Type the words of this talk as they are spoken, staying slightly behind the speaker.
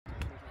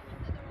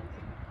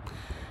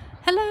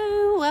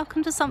Hello,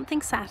 welcome to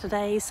Something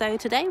Saturday. So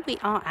today we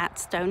are at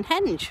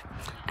Stonehenge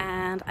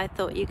and I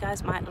thought you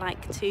guys might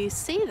like to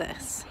see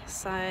this.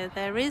 So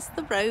there is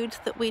the road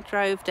that we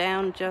drove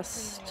down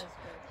just,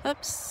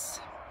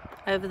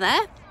 over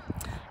there,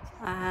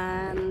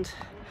 and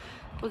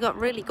we've got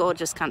really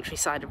gorgeous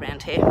countryside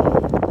around here.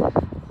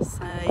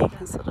 So you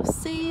can sort of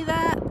see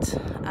that.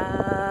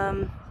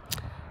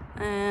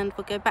 And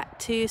we'll go back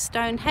to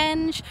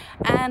Stonehenge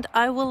and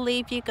I will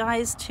leave you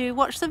guys to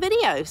watch the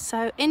video.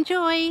 So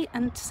enjoy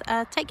and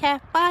take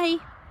care. Bye.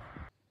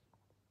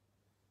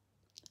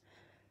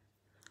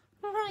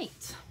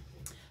 Right,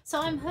 so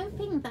I'm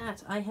hoping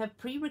that I have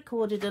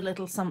pre-recorded a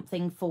little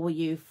something for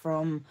you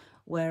from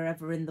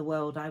wherever in the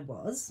world I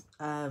was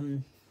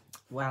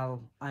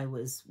while I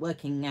was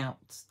working out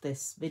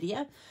this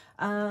video,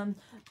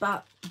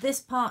 but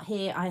this part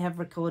here I have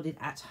recorded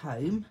at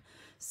home.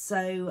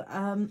 So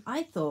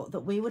I thought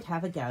that we would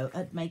have a go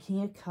at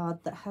making a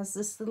card that has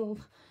this little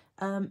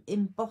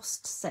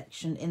embossed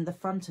section in the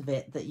front of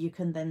it that you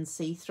can then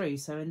see through.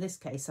 So in this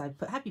case I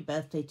put happy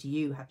birthday to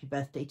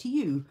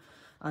you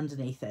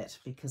underneath it,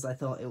 because I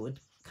thought it would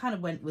kind of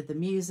went with the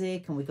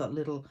music, and we got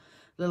little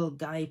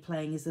guy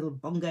playing his little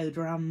bongo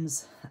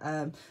drums.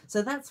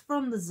 So that's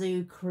from the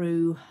Zoo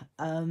Crew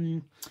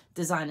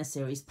designer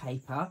series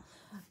paper.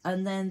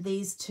 And then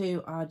these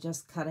two are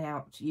just cut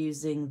out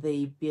using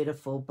the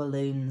beautiful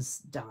balloons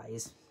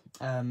dies.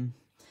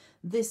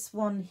 This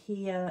one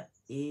here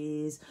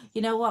is,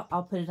 you know what,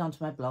 I'll put it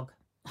onto my blog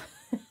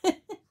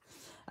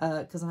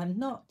because I'm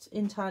not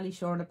entirely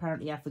sure, and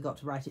apparently I forgot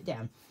to write it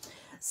down.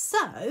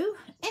 So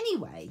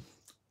anyway,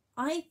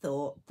 I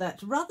thought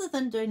that rather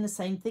than doing the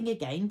same thing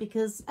again,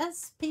 because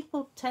as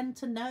people tend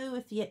to know,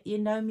 if you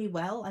know me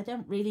well, I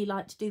don't really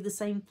like to do the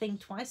same thing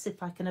twice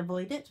if I can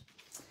avoid it.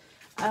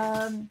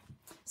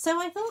 So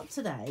I thought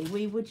today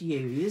we would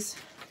use,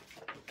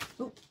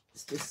 oh,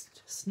 it's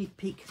just a sneak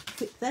peek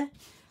quick there,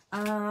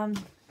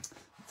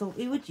 thought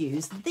we would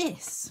use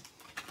this.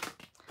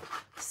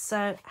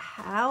 So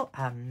how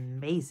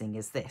amazing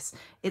is this?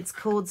 It's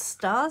called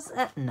Stars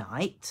at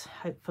Night.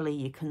 Hopefully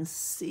you can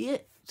see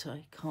it.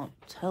 I can't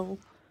tell.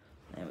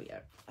 There we go.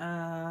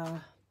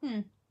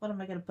 What am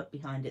I going to put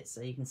behind it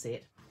so you can see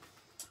it?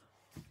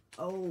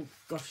 Oh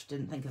gosh,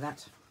 didn't think of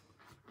that.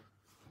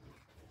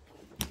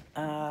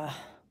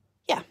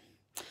 Yeah,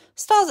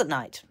 Stars at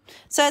Night.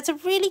 So it's a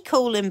really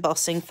cool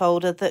embossing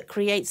folder that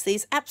creates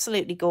these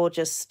absolutely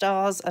gorgeous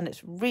stars, and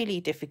it's really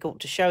difficult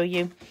to show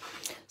you,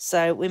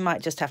 so we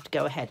might just have to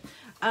go ahead.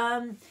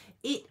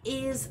 It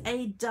is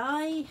a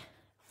die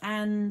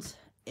and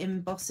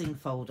embossing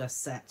folder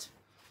set.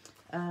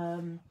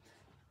 I'm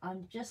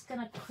just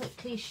going to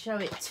quickly show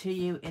it to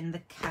you in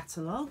the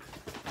catalogue,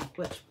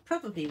 which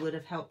probably would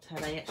have helped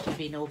had I actually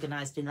been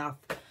organised enough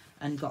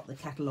and got the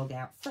catalogue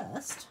out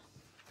first.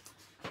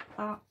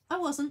 I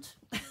wasn't.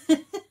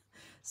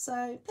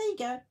 So there you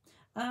go.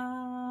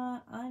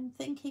 I'm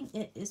thinking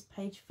it is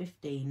page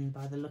 15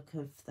 by the look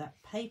of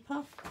that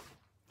paper.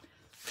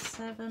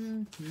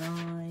 7,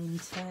 9,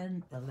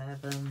 10,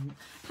 11.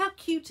 How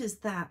cute is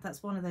that?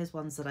 That's one of those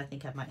ones that I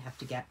think I might have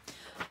to get.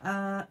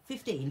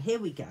 15, here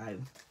we go.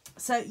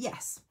 So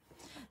yes,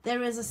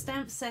 there is a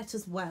stamp set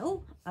as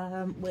well,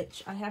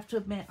 which I have to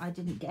admit I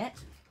didn't get.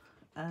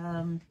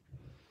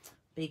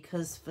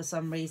 Because for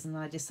some reason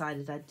I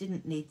decided I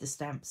didn't need the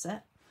stamp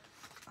set.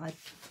 I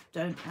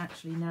don't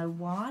actually know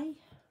why.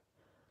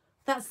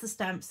 That's the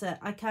stamp set.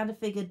 I kind of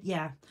figured,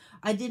 yeah,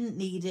 I didn't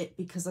need it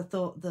because I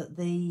thought that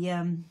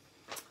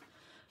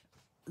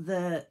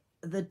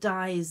the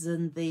dies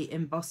and the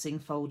embossing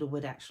folder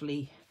would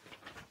actually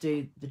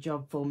do the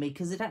job for me,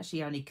 because it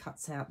actually only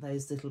cuts out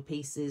those little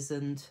pieces,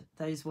 and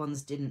those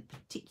ones didn't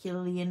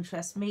particularly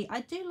interest me.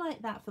 I do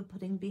like that for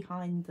putting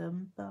behind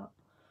them, but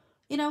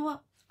you know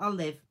what? I'll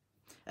live.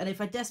 And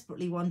if I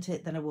desperately want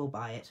it, then I will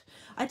buy it.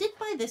 I did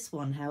buy this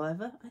one,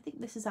 however. I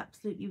think this is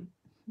absolutely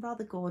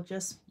rather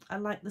gorgeous. I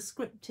like the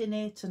script in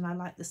it, and I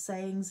like the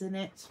sayings in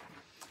it.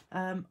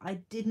 I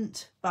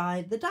didn't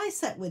buy the die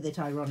set with it,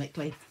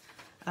 ironically.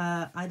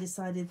 I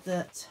decided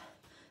that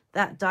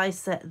that die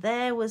set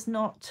there was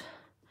not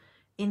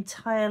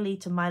entirely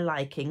to my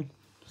liking.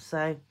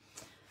 So,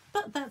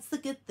 but that's the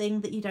good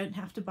thing, that you don't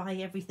have to buy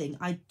everything.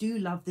 I do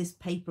love this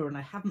paper and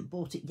I haven't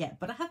bought it yet,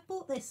 but I have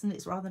bought this and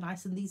it's rather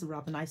nice, and these are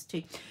rather nice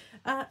too.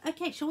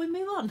 Okay, shall we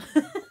move on?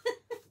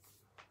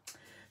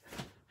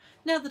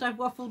 Now that I've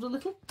waffled a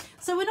little.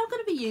 So we're not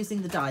going to be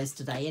using the dies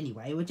today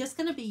anyway. We're just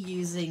going to be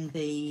using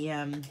the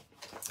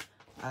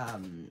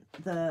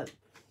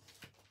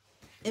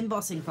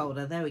embossing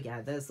folder. There we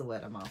go. There's the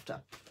word I'm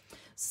after.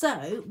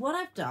 So what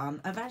I've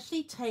done, I've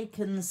actually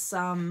taken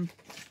some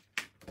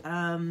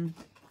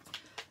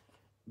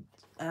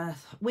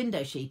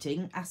window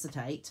sheeting,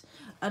 acetate,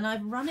 and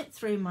I've run it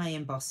through my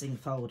embossing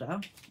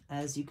folder,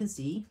 as you can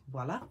see.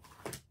 Voila,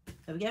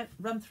 there we go,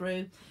 run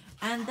through.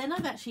 And then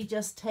I've actually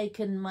just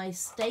taken my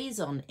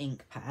StazOn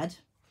ink pad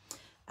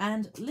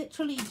and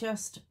literally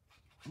just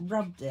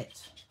rubbed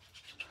it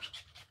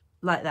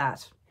like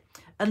that,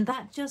 and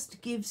that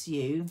just gives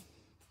you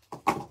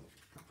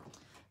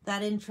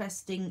that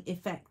interesting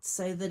effect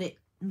so that it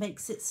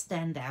makes it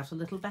stand out a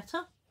little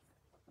better.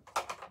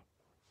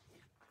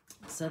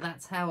 So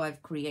that's how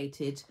I've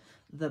created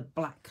the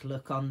black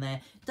look on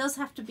there. It does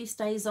have to be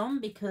stays on,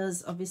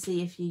 because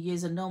obviously if you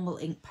use a normal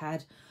ink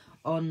pad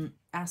on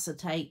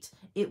acetate,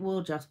 it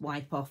will just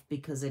wipe off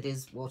because it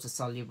is water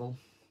soluble.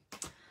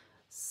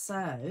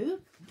 So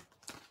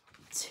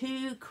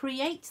to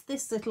create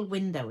this little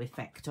window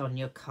effect on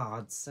your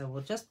cards, so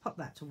we'll just pop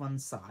that to one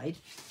side.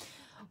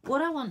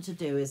 What I want to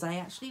do is I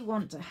actually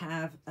want to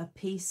have a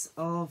piece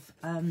of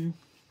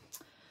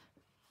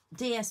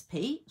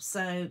DSP,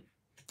 so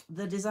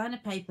the designer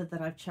paper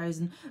that I've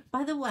chosen.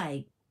 By the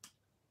way,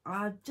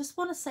 I just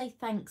want to say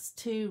thanks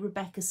to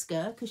Rebecca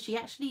Skur, because she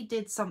actually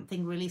did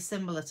something really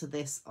similar to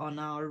this on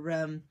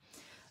our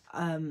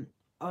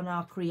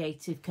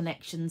Creative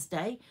Connections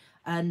Day,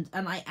 and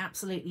I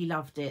absolutely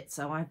loved it.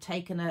 So I've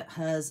taken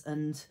hers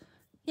and,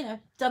 you know,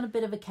 done a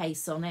bit of a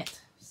case on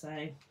it,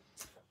 so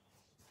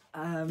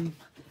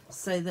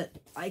that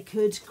I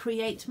could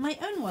create my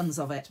own ones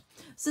of it.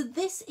 So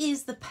this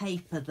is the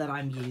paper that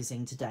I'm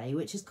using today,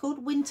 which is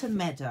called Winter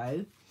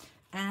Meadow,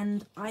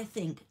 and I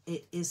think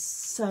it is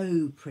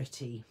so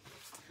pretty.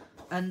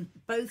 And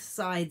both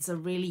sides are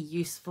really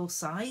useful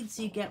sides.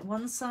 You get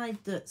one side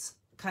that's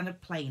kind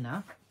of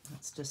plainer.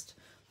 Let's just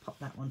pop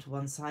that one to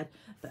one side.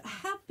 But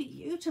how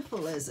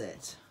beautiful is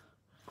it?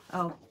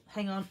 Oh,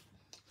 hang on.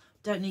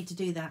 Don't need to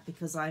do that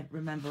because I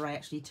remember I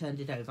actually turned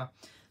it over.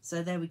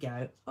 So there we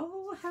go.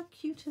 Oh, how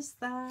cute is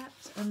that?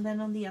 And then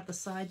on the other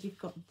side, you've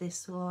got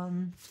this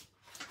one.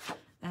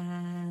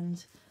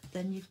 And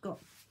then you've got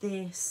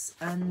this.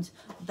 And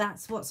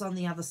that's what's on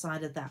the other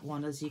side of that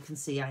one. As you can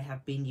see, I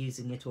have been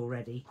using it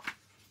already.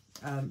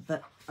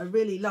 But I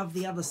really love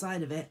the other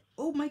side of it.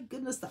 Oh my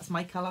goodness, that's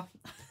my colour.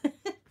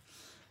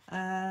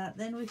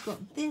 Then we've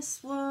got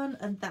this one,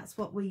 and that's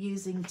what we're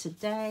using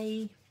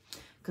today,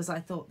 because I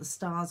thought the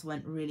stars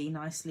went really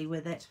nicely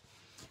with it.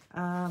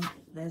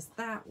 There's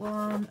that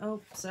one.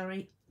 Oh,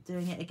 sorry,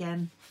 doing it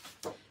again.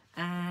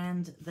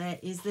 And there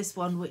is this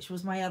one, which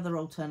was my other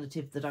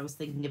alternative that I was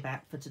thinking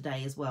about for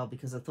today as well,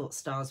 because I thought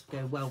stars would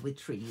go well with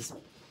trees.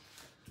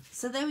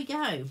 So there we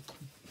go.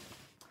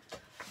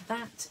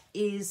 That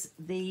is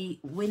the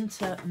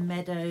Winter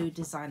Meadow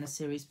Designer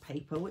Series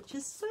paper, which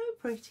is so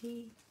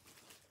pretty.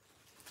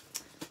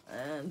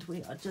 And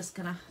we are just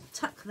going to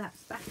tuck that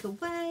back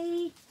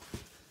away.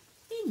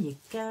 In you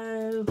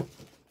go.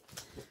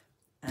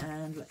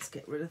 And let's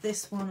get rid of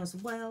this one as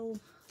well.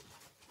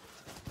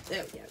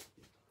 There we go.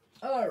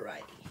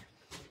 Alrighty.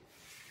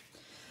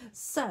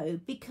 So,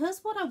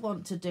 because what I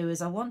want to do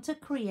is I want to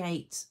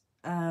create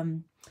a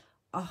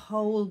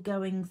hole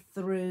going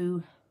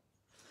through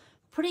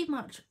pretty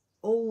much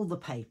all the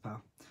paper.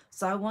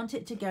 So I want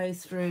it to go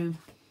through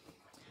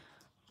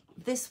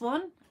this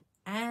one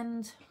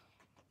and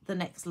the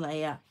next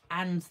layer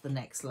and the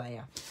next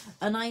layer.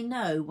 And I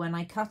know when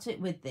I cut it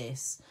with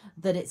this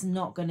that it's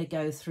not going to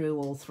go through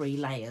all 3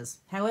 layers.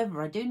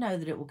 However, I do know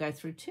that it will go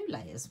through 2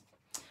 layers.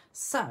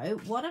 So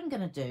what I'm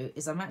going to do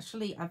is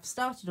I've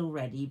started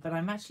already, but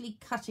I'm actually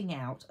cutting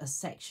out a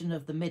section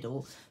of the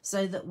middle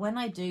so that when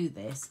I do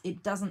this,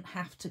 it doesn't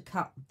have to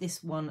cut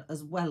this one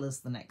as well as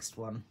the next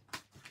one.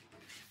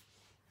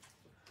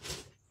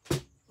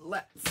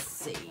 Let's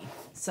see.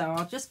 So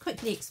I'll just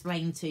quickly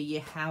explain to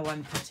you how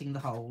I'm cutting the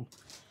hole.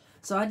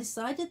 So I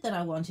decided that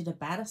I wanted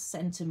about 1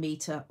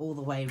 centimetre all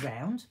the way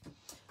round.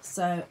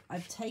 So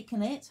I've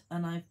taken it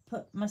and I've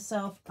put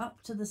myself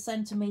up to the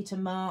centimetre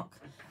mark,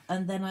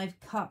 and then I've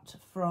cut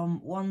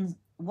from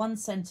one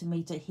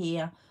centimetre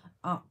here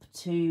up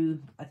to,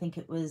 I think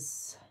it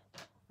was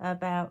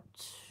about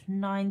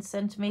 9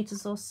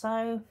 centimetres or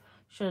so.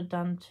 Should have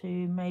done to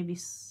maybe,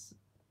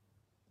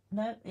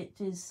 no, it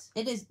does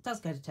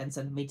go to 10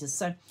 centimetres.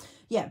 So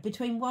yeah,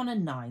 between 1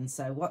 and 9.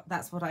 So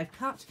that's what I've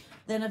cut.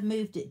 Then I've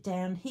moved it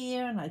down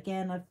here, and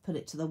again I've put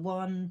it to the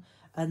 1,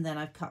 and then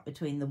I've cut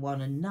between the 1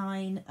 and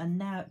 9, and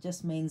now it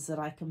just means that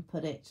I can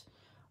put it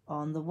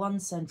on the 1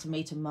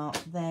 centimetre mark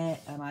there,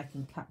 and I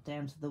can cut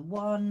down to the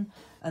 1,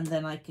 and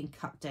then I can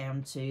cut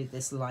down to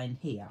this line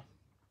here.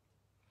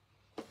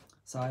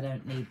 So I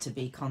don't need to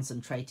be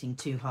concentrating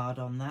too hard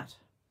on that.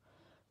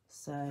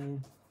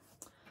 So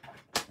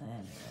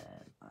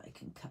I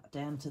can cut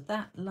down to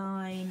that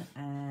line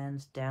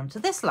and down to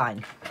this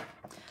line.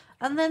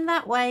 And then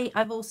that way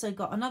I've also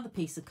got another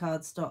piece of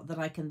cardstock that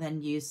I can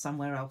then use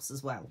somewhere else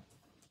as well.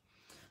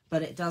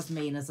 But it does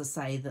mean, as I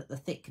say, that the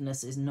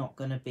thickness is not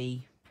going to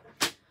be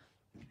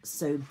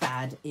so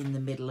bad in the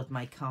middle of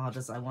my card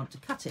as I want to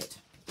cut it.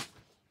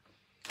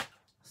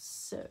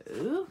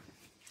 So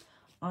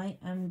I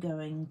am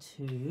going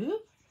to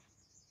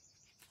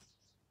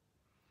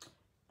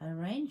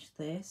arrange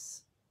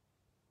this.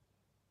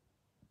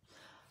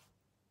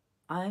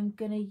 I'm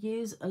going to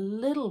use a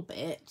little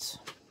bit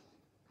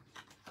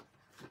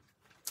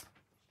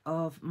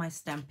of my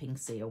stamping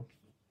seal.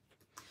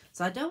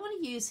 So I don't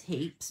want to use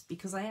heaps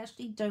because I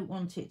actually don't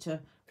want it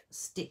to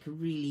stick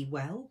really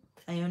well.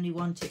 I only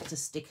want it to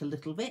stick a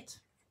little bit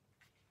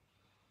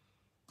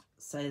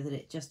so that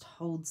it just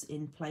holds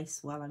in place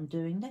while I'm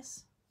doing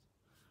this.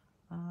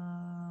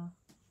 And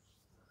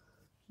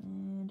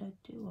I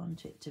do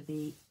want it to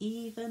be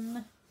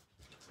even.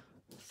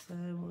 So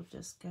we'll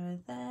just go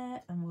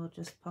there and we'll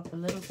just pop a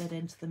little bit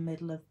into the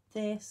middle of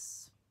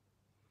this.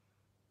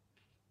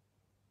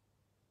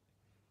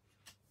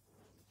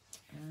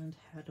 And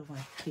how do I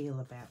feel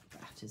about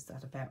that? Is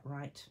that about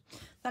right?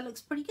 That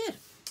looks pretty good.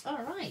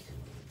 All right.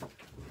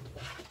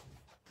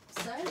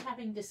 So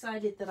having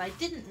decided that I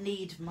didn't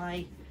need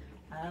my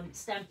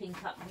Stampin'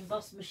 Cup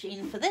emboss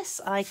machine for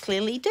this, I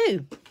clearly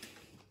do.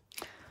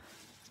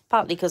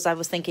 Partly because I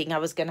was thinking I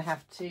was going to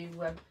have to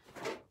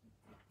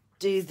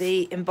do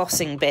the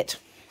embossing bit.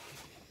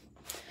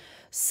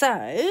 So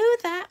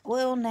that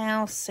will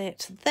now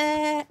sit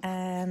there,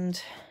 and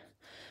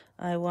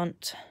I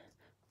want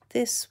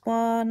this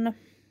one.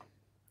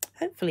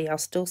 Hopefully I'll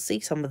still see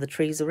some of the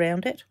trees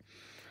around it.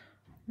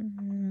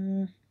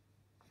 There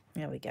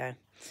we go.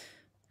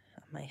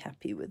 Am I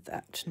happy with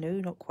that? No,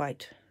 not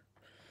quite.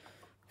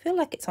 I feel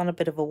like it's on a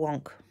bit of a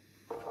wonk.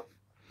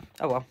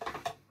 Oh well.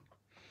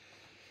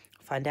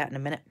 Find out in a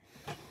minute.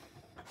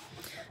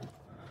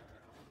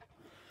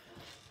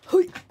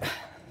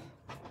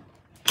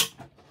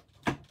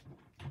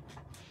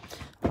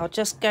 I'll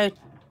just go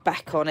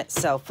back on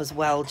itself as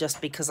well, just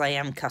because I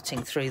am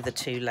cutting through the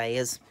 2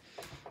 layers.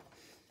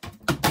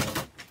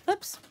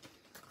 Oops.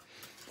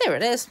 There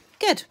it is.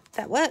 Good.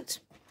 That worked.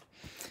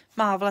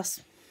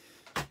 Marvellous.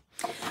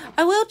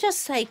 I will just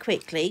say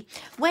quickly,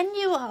 when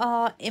you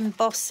are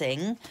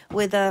embossing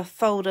with a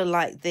folder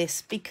like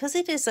this, because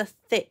it is a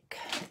thick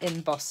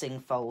embossing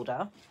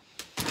folder,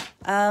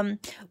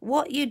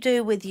 what you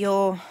do with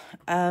your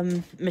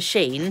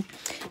machine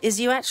is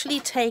you actually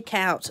take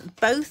out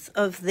both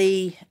of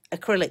the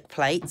acrylic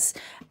plates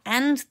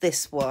and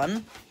this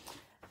one,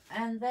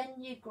 and then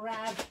you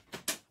grab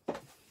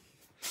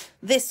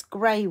this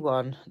grey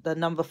one, the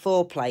number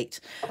 4 plate,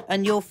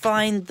 and you'll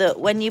find that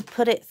when you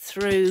put it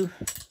through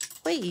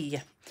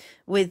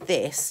with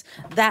this,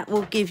 that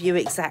will give you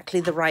exactly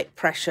the right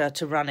pressure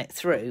to run it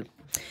through.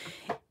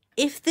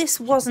 If this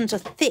wasn't a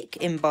thick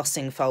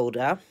embossing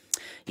folder,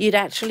 you'd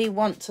actually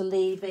want to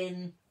leave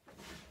in,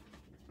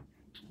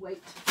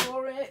 wait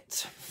for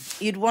it,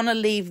 you'd want to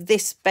leave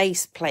this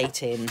base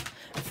plate in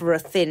for a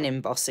thin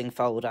embossing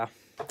folder,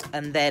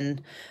 and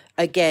then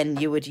again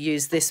you would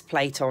use this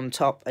plate on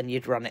top and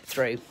you'd run it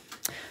through.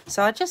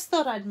 So I just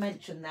thought I'd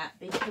mention that,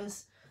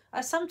 because I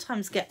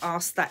sometimes get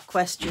asked that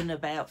question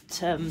about,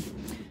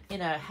 you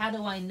know, how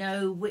do I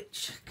know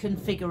which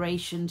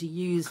configuration to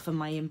use for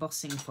my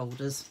embossing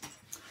folders?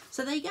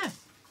 So there you go.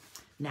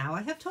 Now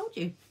I have told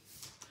you.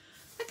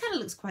 That kind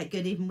of looks quite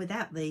good even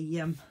without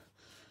the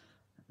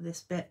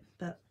this bit,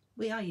 but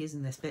we are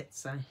using this bit,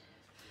 so.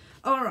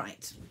 All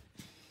right.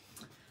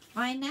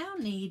 I now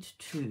need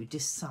to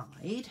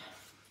decide.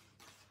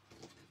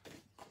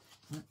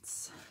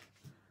 Let's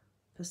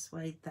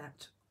persuade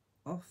that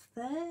off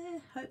there,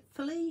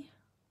 hopefully.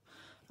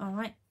 All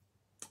right,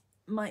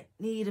 might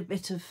need a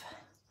bit of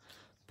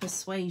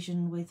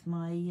persuasion with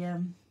my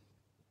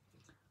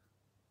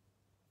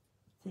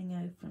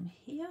thingo from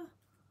here.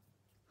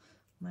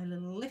 My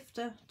little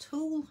lifter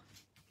tool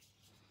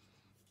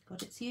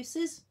got its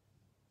uses.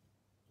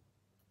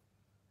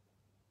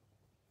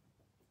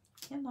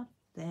 Come on,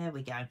 there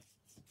we go.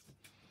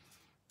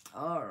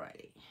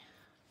 Alrighty.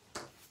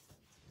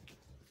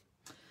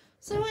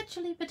 So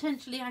actually,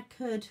 potentially I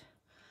could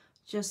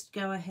just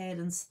go ahead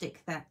and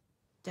stick that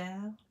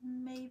down,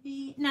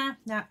 maybe. Nah,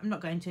 I'm not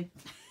going to.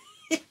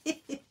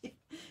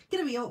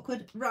 Gonna be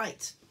awkward.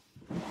 Right.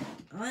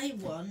 I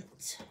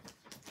want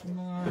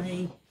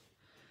my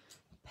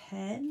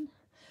pen.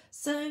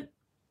 So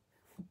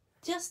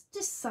just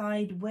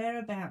decide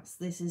whereabouts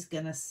this is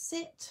gonna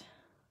sit.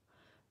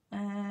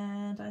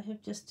 And I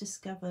have just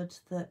discovered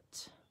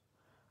that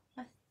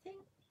I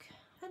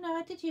know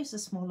I did use a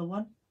smaller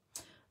one.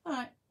 All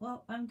right,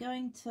 well, I'm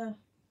going to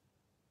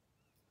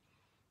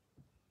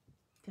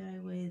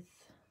go with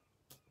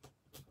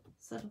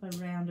sort of a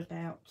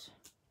roundabout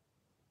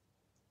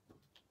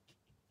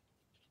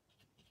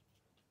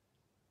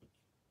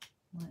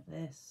like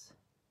this.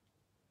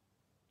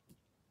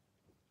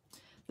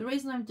 The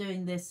reason I'm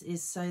doing this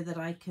is so that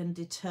I can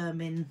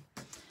determine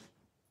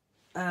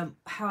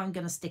how I'm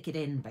going to stick it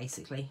in,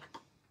 basically.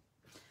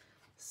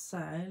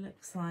 So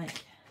looks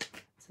like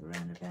it's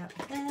around about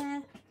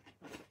there.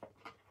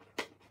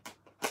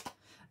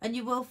 And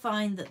you will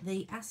find that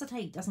the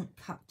acetate doesn't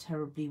cut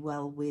terribly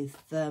well with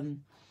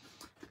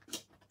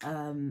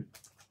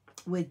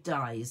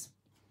dyes.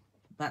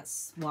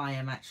 That's why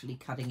I'm actually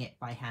cutting it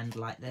by hand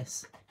like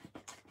this,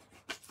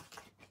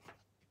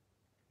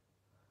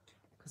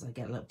 because I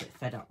get a little bit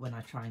fed up when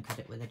I try and cut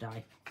it with a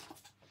die.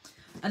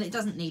 And it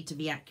doesn't need to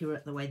be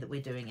accurate the way that we're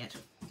doing it.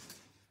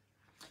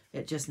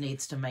 It just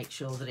needs to make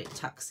sure that it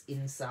tucks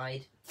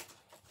inside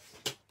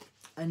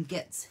and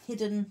gets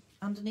hidden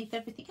underneath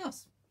everything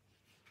else.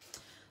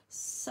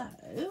 So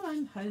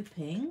I'm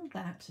hoping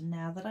that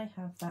now that I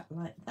have that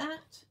like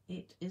that,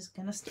 it is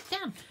going to stick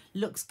down.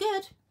 Looks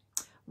good.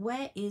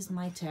 Where is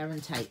my tear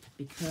and tape?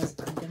 Because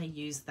I'm going to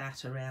use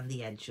that around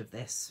the edge of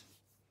this.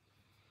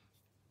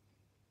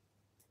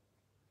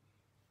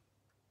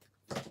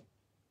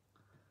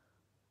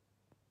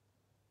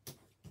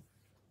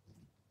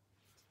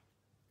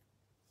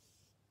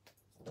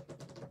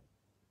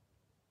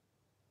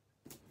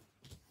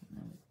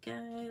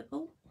 Go.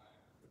 Oh,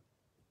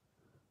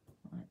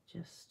 might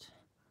just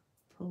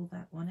pull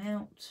that one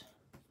out,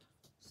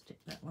 stick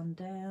that one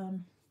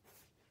down.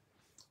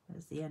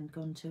 Where's the end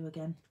gone to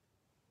again?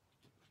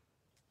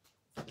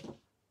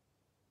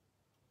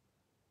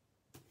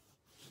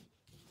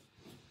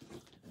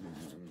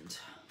 And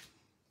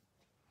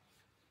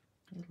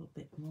a little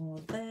bit more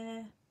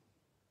there.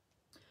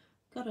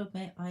 Gotta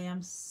admit, I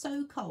am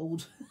so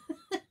cold.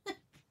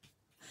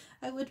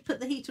 I would put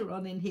the heater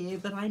on in here,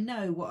 but I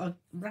know what a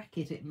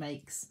racket it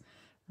makes.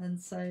 And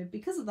so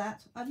because of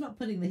that, I'm not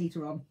putting the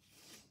heater on.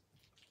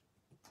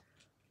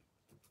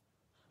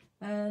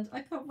 And I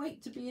can't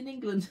wait to be in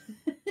England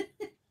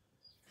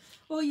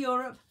or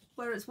Europe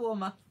where it's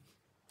warmer.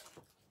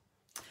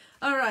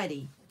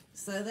 Alrighty,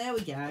 so there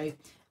we go.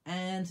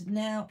 And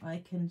now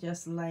I can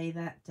just lay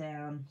that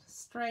down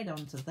straight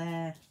onto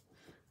there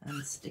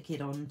and stick it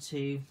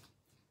onto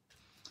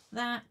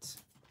that.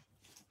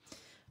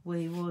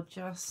 We will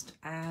just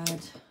add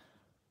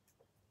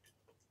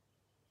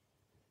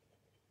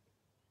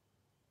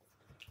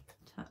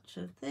a touch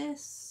of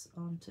this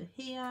onto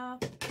here.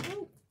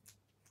 Ooh.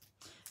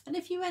 And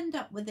if you end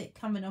up with it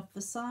coming off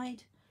the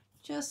side,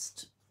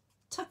 just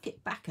tuck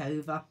it back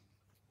over.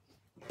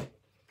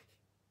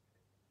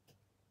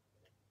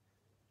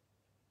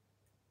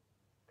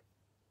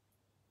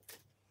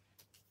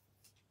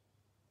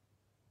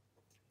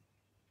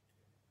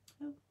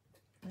 Oh,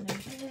 there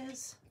it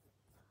is.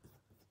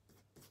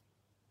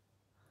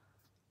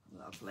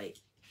 Lovely.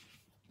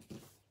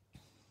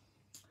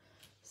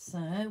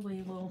 So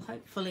we will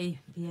hopefully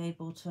be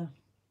able to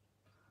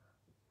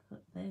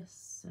put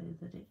this so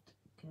that it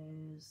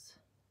goes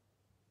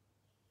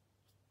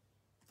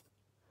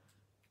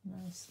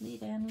nicely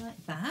down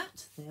like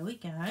that. There we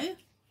go.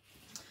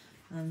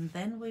 And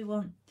then we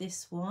want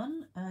this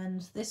one,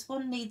 and this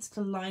one needs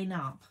to line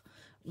up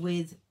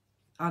with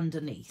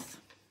underneath.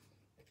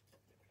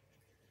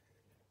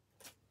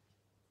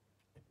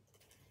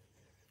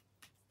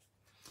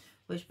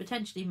 Which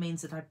potentially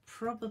means that I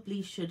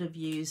probably should have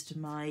used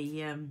my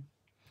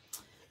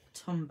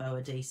Tombow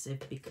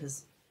adhesive,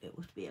 because it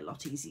would be a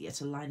lot easier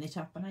to line it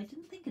up, and I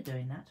didn't think of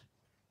doing that.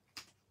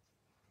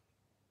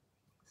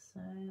 So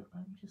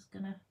I'm just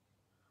going to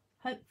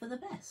hope for the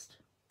best.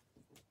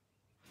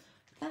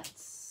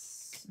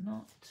 That's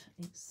not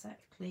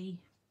exactly...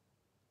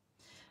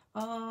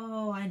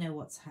 Oh, I know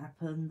what's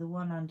happened. The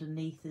one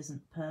underneath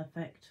isn't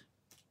perfect.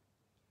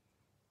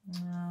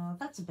 Oh,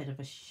 that's a bit of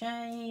a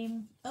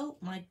shame. Oh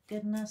my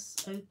goodness.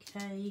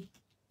 Okay.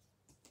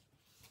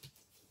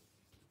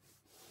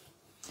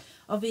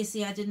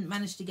 Obviously I didn't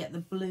manage to get the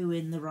blue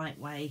in the right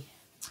way.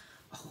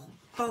 Oh,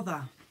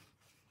 bother.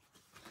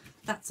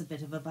 That's a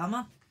bit of a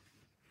bummer.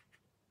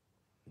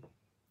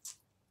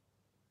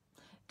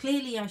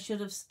 Clearly I should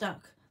have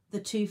stuck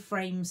the two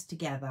frames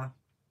together.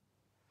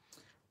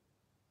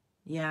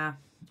 Yeah.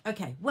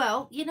 Okay.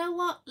 Well, you know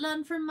what?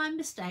 Learn from my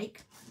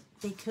mistake,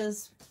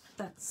 because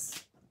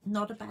that's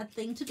not a bad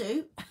thing to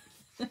do.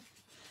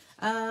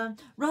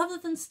 Rather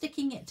than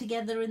sticking it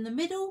together in the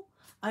middle,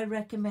 I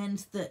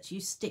recommend that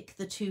you stick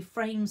the two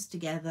frames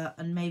together,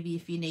 and maybe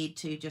if you need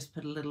to, just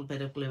put a little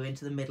bit of glue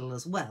into the middle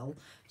as well,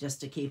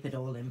 just to keep it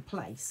all in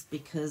place,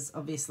 because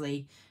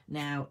obviously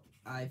now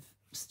I've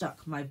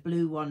stuck my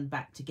blue one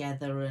back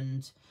together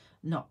and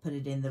not put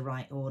it in the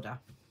right order.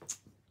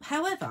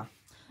 However,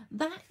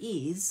 that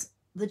is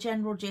the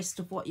general gist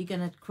of what you're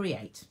going to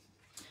create.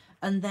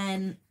 And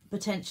then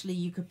potentially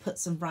you could put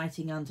some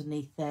writing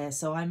underneath there.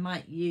 So I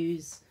might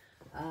use,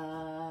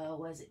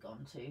 where's it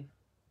gone to?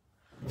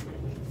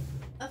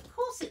 Of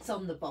course it's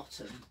on the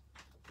bottom.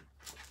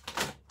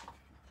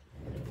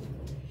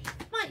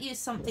 Might use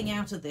something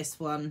out of this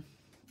one.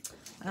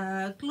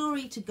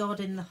 Glory to God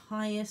in the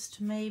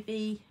highest,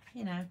 maybe,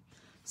 you know,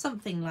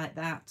 something like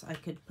that I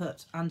could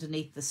put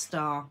underneath the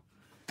star.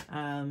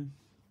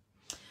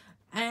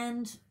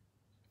 And,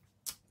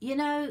 you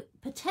know,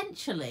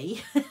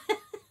 potentially...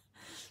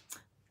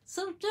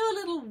 So do a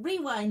little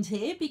rewind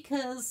here,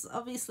 because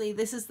obviously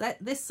this is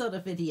this sort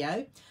of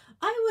video.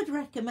 I would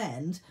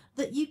recommend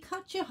that you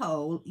cut your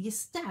hole, you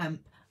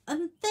stamp,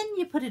 and then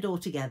you put it all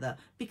together,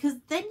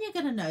 because then you're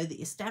going to know that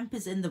your stamp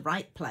is in the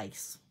right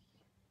place.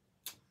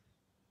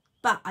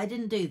 But I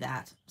didn't do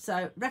that,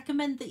 so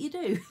recommend that you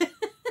do.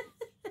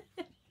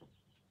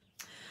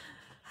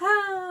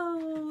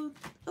 Oh,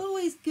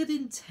 always good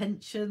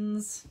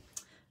intentions.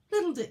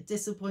 Little bit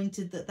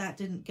disappointed that that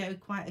didn't go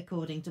quite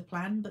according to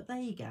plan, but there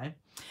you go.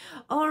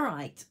 All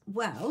right,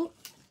 well,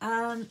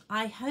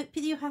 I hope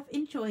you have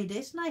enjoyed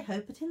it, and I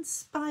hope it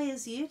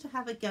inspires you to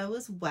have a go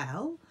as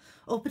well,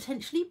 or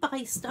potentially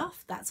buy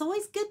stuff. That's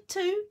always good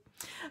too.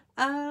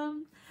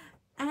 And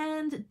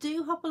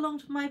do hop along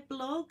to my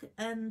blog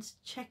and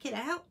check it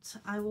out.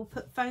 I will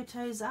put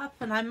photos up,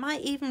 and I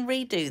might even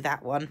redo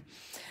that one.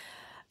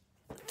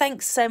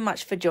 Thanks so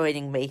much for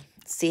joining me.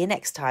 See you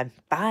next time.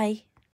 Bye.